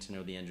kind of getting to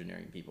know the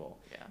engineering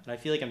people. Yeah. And I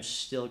feel like I'm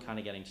still kind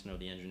of getting to know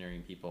the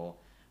engineering people.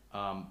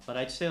 But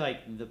I'd say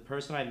like the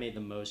person I made the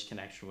most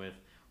connection with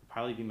would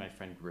probably be my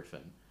friend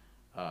Griffin,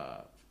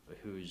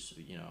 who's,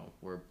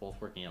 we're both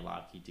working at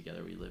Lockheed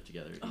together. We live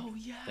together. Oh,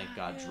 yeah. Thank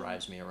God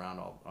drives me around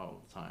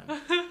all the time.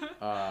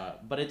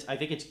 But I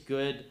think it's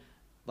good.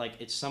 Like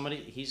he's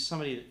somebody,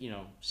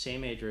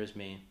 same age as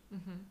me.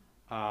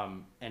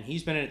 And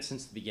he's been in it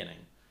since the beginning.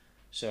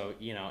 So,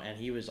 and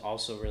he was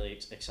also really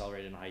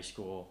accelerated in high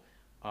school.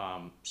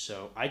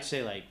 So I'd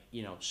say like,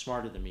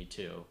 smarter than me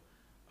too.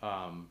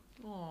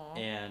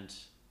 And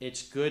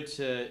it's good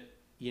to,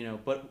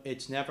 but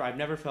I've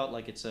never felt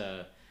like it's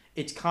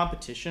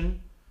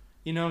competition,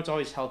 it's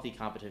always healthy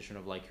competition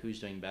of like who's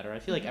doing better. I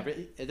feel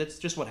like that's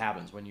just what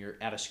happens when you're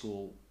at a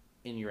school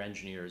in your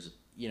engineers,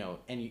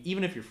 and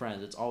even if you're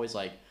friends, it's always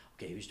like,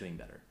 okay, who's doing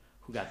better?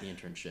 Who got the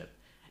internship?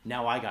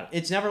 Now I got it.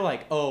 It's never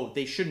like, oh,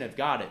 they shouldn't have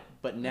got it,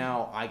 but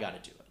now I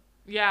got to do it.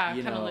 Yeah,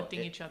 kind of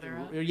lifting each other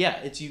up. Yeah,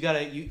 it's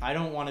I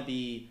don't want to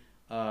be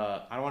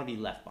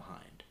left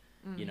behind.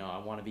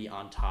 I want to be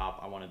on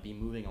top. I want to be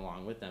moving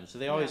along with them.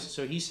 So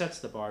so he sets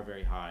the bar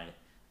very high,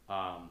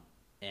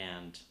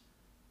 and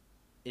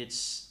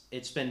it's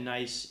been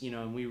nice.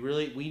 And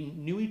we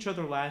knew each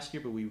other last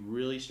year, but we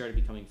really started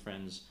becoming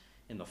friends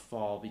in the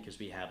fall because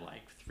we had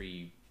like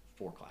 3-4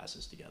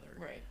 classes together.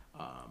 Right.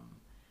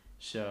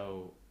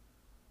 So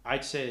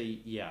I'd say,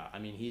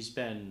 he's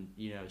been,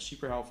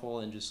 super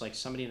helpful and just like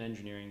somebody in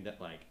engineering that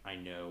like I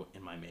know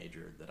in my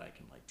major that I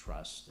can like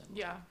trust and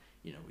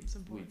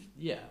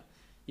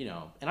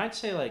and I'd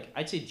say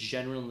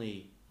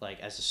generally like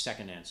as a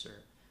second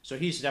answer. So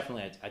he's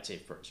definitely I'd say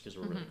first because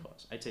we're really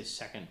close. I'd say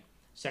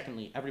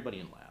secondly everybody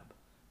in lab.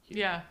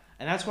 Yeah.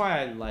 And that's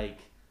why I like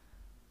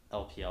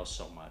LPL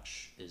so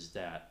much is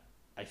that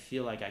I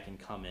feel like I can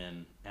come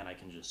in and I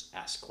can just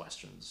ask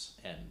questions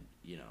and,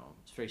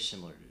 it's very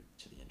similar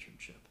to the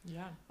internship.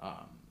 Yeah.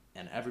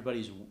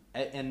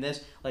 And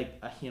this, like,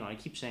 I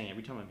keep saying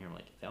every time I'm here, I'm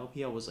like, if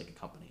LPL was like a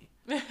company,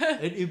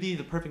 it'd be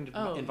the perfect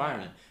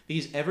environment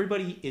because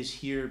everybody is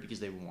here because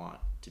they want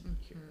to be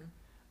here.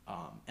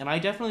 And I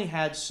definitely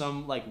had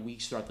some like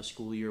weeks throughout the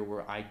school year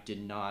where I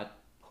did not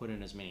put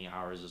in as many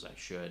hours as I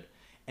should.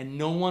 And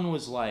no one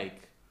was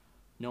like,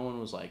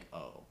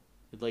 oh,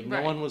 like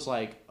no one was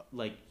like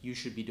you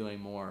should be doing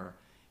more.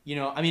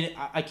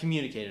 I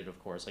communicated, of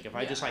course. Like if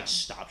I just like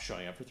stopped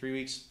showing up for 3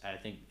 weeks, I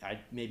think I'd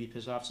maybe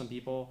piss off some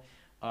people.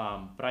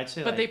 But I'd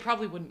say, but they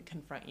probably wouldn't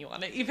confront you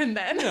on it even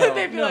then.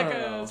 They'd be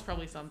oh, it's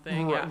probably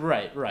something.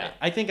 Right. Yeah.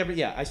 I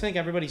think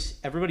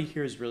everybody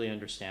here is really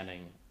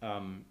understanding.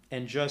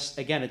 And just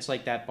again, it's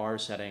like that bar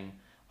setting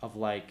of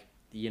like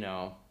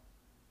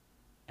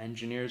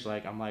engineers.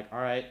 Like I'm like, all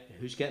right,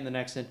 who's getting the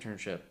next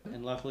internship?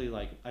 And luckily,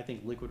 like I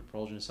think liquid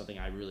propulsion is something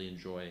I really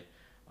enjoy.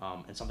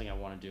 And something I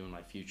want to do in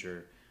my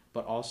future,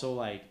 but also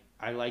like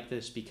I like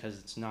this because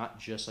it's not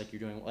just like you're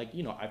doing like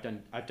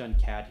I've done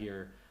CAD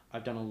here,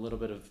 I've done a little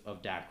bit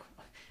of DAC, work.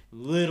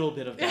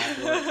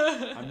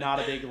 I'm not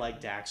a big like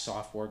DAC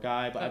software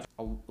guy, but I've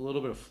a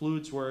little bit of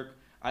fluids work.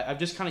 I've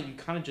just kind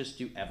of just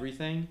do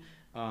everything.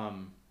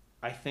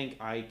 I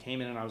think I came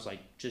in and I was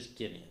like, just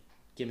give me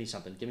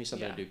something to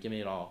do, give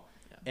me it all.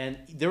 Yeah. And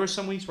there were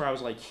some weeks where I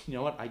was like, you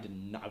know what, I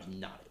was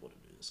not able to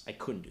do this. I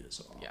couldn't do this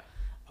at all. Yeah.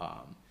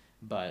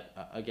 But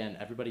again,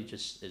 everybody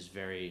just is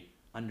very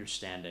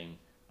understanding,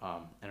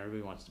 and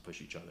everybody wants to push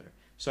each other.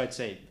 So I'd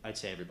say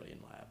everybody in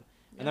lab,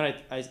 and then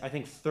I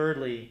think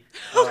thirdly.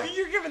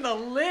 You're giving the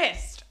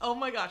list. Oh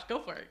my gosh, go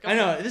for it. I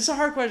know this is a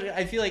hard question.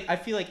 I feel like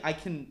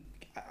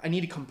I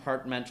need to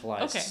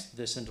compartmentalize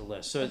this into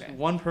lists. So it's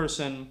one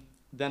person,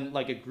 then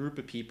like a group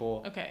of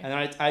people. Okay. And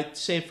then I'd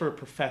say for a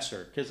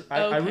professor, because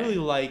I really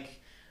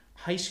like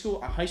high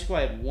school. High school,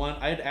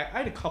 I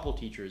had a couple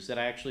teachers that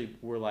I actually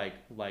were like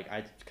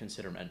I'd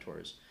consider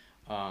mentors.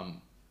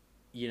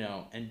 You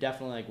know, and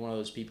definitely like one of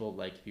those people,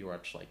 like if you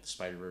watch like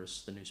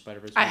the new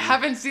Spider-Verse movie. I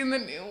haven't seen the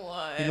new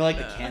one. You know, like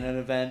the canon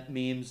event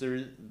memes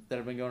that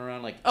have been going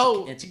around, like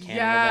it's a canon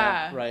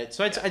event, right?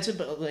 So I'd say,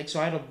 like, so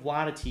I had a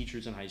lot of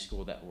teachers in high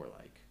school that were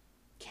like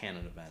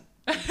canon event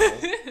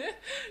people,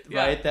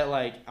 right? That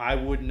like I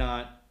would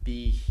not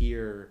be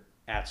here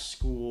at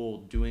school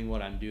doing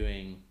what I'm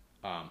doing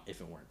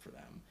if it weren't for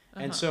them.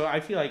 And so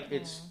I feel like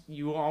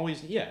you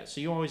always need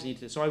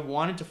to. So I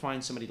wanted to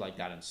find somebody like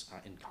that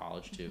in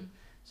college too.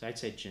 So I'd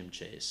say Jim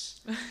Chase.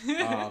 You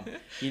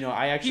know,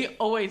 he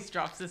always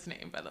drops his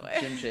name, by the way.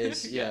 Jim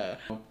Chase, yeah.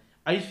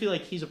 I just feel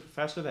like he's a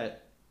professor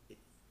that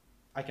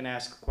I can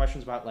ask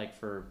questions about, like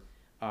for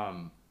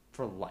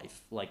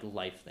life, like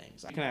life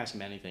things. I can ask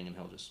him anything, and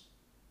he'll just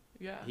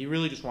he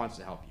really just wants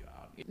to help you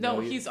out. No,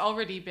 he's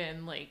already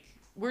been like.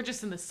 We're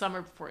just in the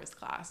summer before his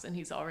class, and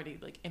he's already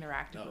like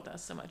interacted with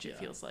us so much. It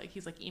feels like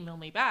he's like, email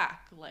me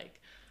back,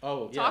 like,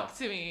 talk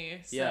to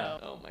me. So,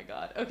 oh my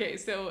god. Okay,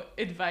 so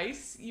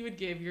advice you would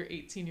give your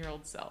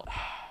 18-year-old self.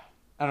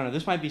 I don't know.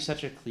 This might be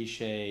such a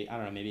cliche. I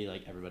don't know. Maybe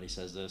like everybody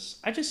says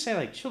this. I just say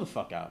like, chill the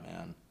fuck out,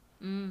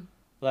 man.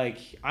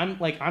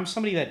 I'm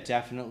somebody that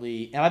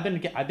definitely, and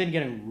I've been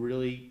getting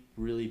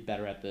really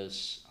better at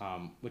this,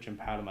 which I'm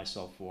proud of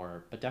myself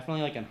for. But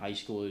definitely like in high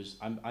school,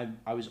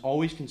 I was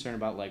always concerned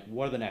about like,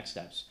 what are the next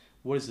steps?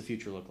 What does the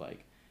future look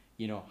like?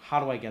 You know, how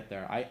do I get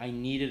there? I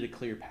needed a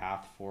clear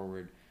path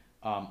forward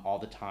all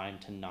the time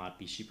to not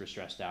be super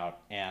stressed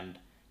out. And,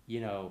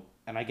 you know,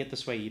 and I get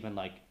this way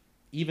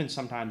even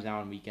sometimes now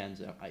on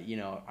weekends, you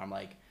know, I'm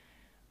like,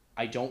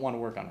 I don't want to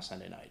work on a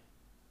Sunday night.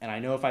 And I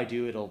know if I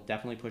do, it'll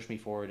definitely push me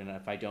forward. And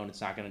if I don't,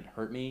 it's not going to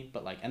hurt me.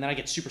 But like, and then I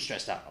get super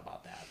stressed out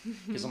about that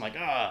because I'm like,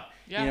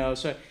 you know,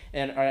 so,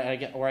 and I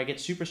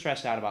get super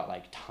stressed out about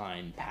like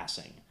time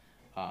passing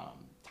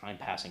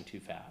too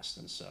fast.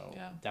 And so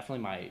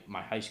definitely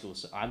my high school,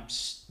 I'm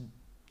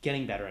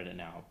getting better at it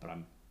now, but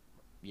I'm,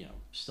 you know,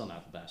 still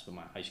not the best, but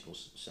my high school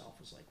self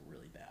was like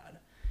really bad,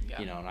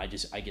 you know, and I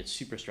get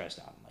super stressed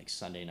out on like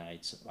Sunday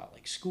nights about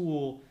like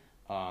school,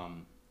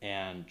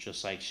 and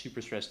just like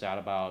super stressed out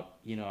about,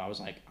 you know, I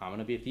was like, I'm going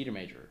to be a theater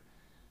major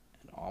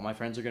and all my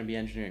friends are going to be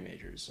engineering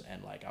majors.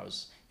 And like,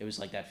 it was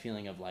like that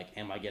feeling of like,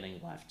 am I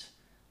getting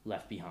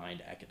left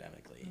behind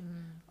academically?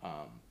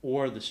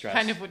 Or the stress.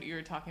 Kind of what you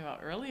were talking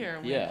about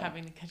earlier when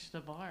having to catch the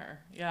bar.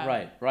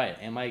 Yeah. Right.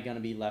 Am I going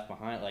to be left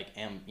behind? Like,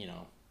 you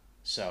know,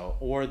 so,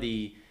 or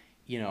the,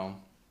 you know,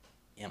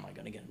 am I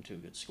going to get into a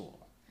good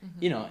school?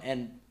 You know,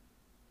 and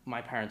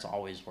my parents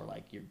always were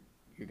like, you're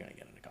going to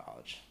get into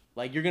college.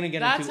 Like, you're going to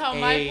get That's how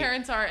my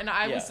parents are, and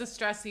I was the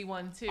stressy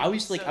one, too. I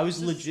was like, I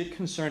was legit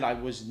concerned I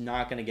was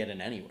not going to get in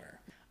anywhere.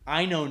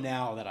 I know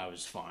now that I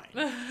was fine.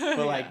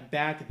 But, like,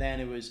 back then,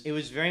 it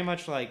was very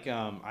much like,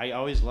 I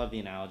always love the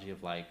analogy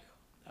of, like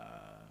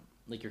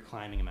you're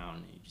climbing a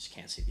mountain and you just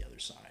can't see the other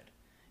side.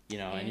 You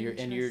know, and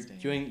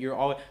you're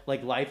always,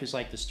 like, life is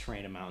like this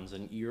terrain of mountains,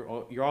 and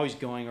you're always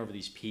going over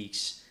these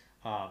peaks,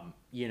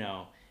 you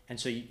know, and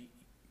so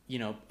you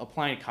know,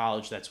 applying to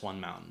college, that's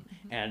one mountain.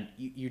 And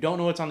you don't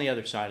know what's on the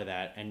other side of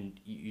that. And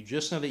you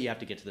just know that you have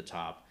to get to the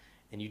top.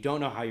 And you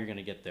don't know how you're going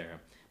to get there.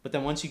 But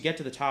then once you get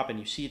to the top and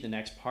you see the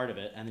next part of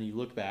it, and then you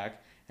look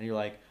back and you're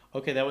like,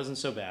 okay, that wasn't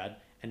so bad.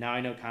 And now I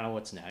know kind of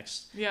what's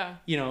next. Yeah.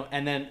 You know,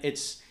 and then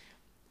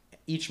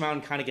each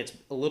mountain kind of gets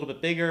a little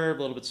bit bigger, a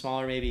little bit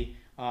smaller maybe.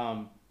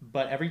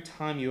 But every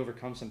time you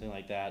overcome something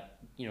like that,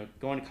 you know,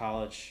 going to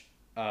college,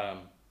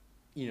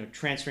 you know,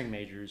 transferring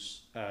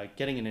majors,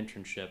 getting an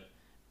internship,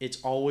 it's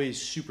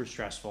always super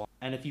stressful.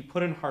 And if you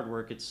put in hard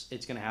work, it's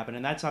going to happen.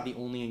 And that's not the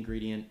only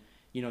ingredient.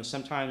 You know,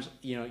 sometimes,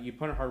 you know, you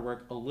put in hard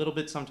work a little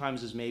bit,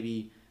 sometimes is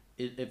maybe,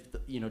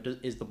 you know,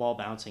 is the ball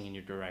bouncing in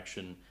your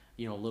direction,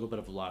 you know, a little bit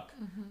of luck,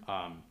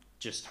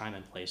 just time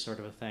and place sort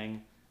of a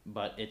thing.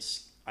 But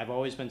I've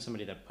always been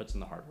somebody that puts in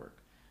the hard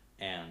work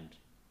and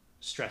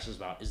stresses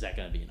about, is that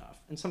going to be enough?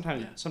 And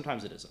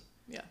sometimes it isn't.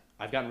 Yeah.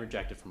 I've gotten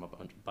rejected from a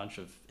bunch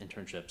of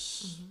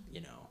internships,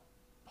 you know,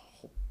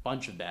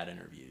 bunch of bad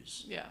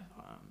interviews. Yeah.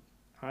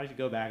 I could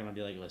go back and I'll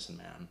be like, listen,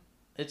 man,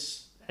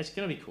 it's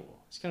gonna be cool.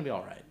 It's gonna be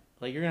all right.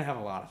 Like, you're gonna have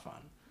a lot of fun.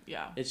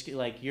 Yeah. It's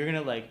like, you're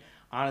gonna, like,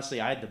 honestly,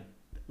 I had the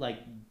like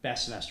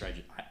best semester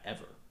I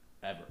ever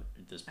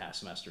this past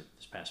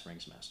spring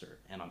semester,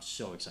 and I'm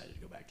so excited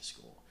to go back to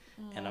school.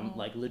 Aww. And I'm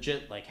like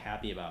legit like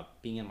happy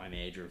about being in my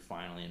major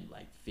finally and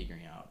like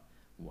figuring out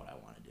what I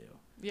want to do.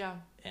 Yeah.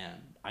 And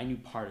I knew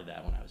part of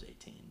that when I was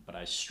 18, but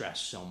I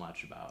stressed so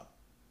much about,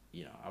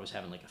 you know, I was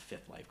having like a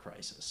fifth life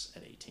crisis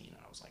at 18, and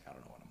I was like, I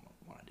don't know what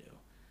I want to do.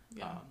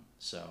 Yeah.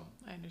 So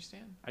I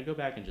understand. I'd go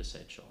back and just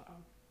say, chill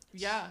out.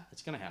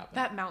 It's gonna happen.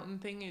 That mountain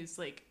thing is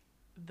like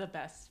the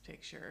best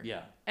picture.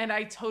 Yeah. And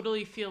I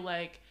totally feel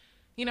like,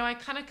 you know, I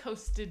kind of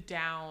coasted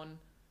down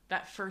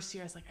that first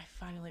year I was like, I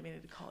finally made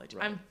it to college.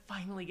 Right. I'm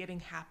finally getting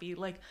happy.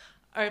 Like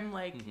I'm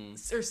like,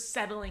 or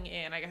settling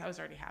in. I guess I was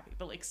already happy,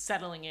 but like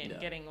settling in,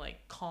 getting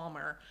like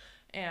calmer.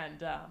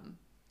 And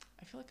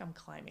I feel like I'm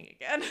climbing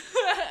again.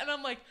 And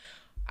I'm like,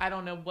 I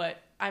don't know what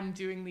I'm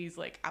doing, these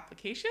like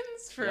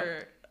applications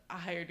for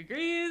higher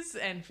degrees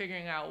and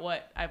figuring out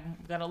what I'm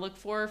going to look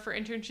for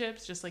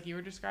internships, just like you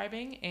were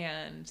describing.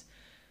 And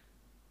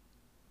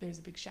there's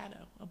a big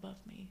shadow above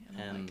me.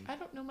 And I'm like, I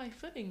don't know my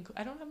footing.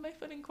 I don't have my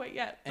footing quite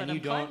yet, but I'm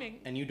climbing.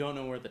 And you don't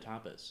know where the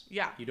top is.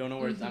 Yeah. You don't know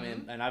where, I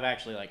mean, and I've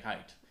actually like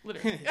hiked.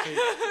 Literally.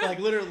 So, like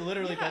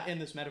literally but in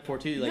this metaphor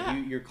too,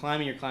 like you're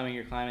climbing,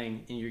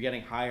 and you're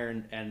getting higher,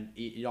 and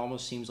it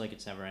almost seems like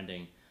it's never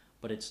ending.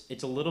 But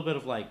it's a little bit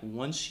of like,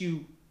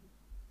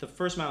 the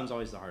first mountain's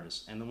always the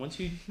hardest. And then once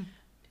you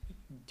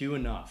do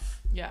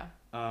enough,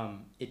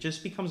 it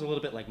just becomes a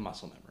little bit like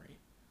muscle memory.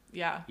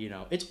 Yeah. You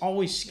know, it's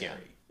always scary.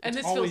 Yeah. And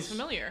this feels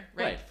familiar,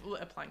 right?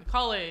 Applying to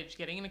college,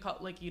 getting into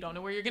college, like you don't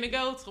know where you're going to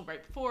go till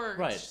right before.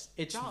 Right.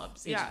 It's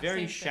jobs. It's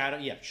very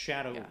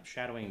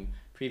shadowing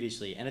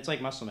previously. And it's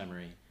like muscle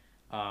memory.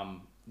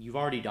 You've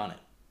already done it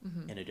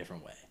in a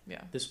different way.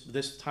 Yeah.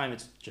 This time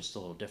it's just a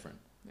little different.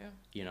 Yeah.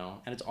 You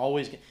know, and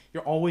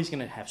you're always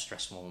going to have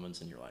stressful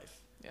moments in your life.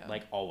 Yeah.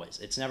 Like always.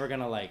 It's never going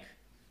to end.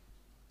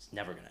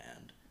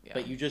 Yeah.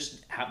 But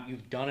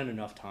you've done it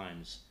enough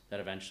times that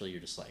eventually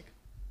you're just like,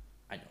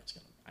 I know it's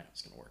going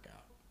to work out.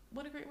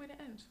 What a great way to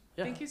end.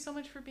 Yeah. Thank you so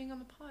much for being on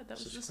the pod.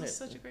 This was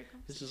such a great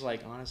conversation. This is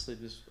like, honestly,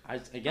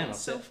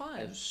 so fun.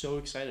 I'm so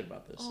excited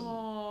about this.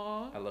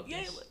 Aww. I love this.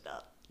 Yeah, you lived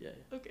up. Yeah.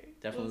 Okay.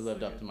 Definitely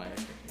lived up to my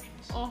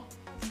expectations. Oh,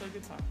 so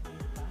good talking to you.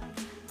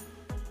 Bye.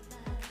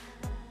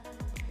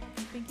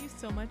 Thank you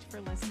so much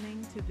for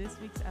listening to this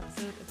week's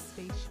episode of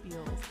Space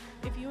Spiels.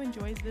 If you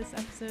enjoyed this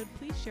episode,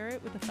 please share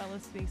it with a fellow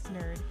space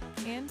nerd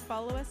and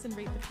follow us and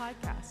rate the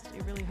podcast.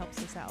 It really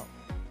helps us out.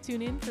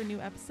 Tune in for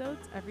new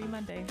episodes every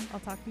Monday. I'll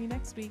talk to you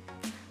next week.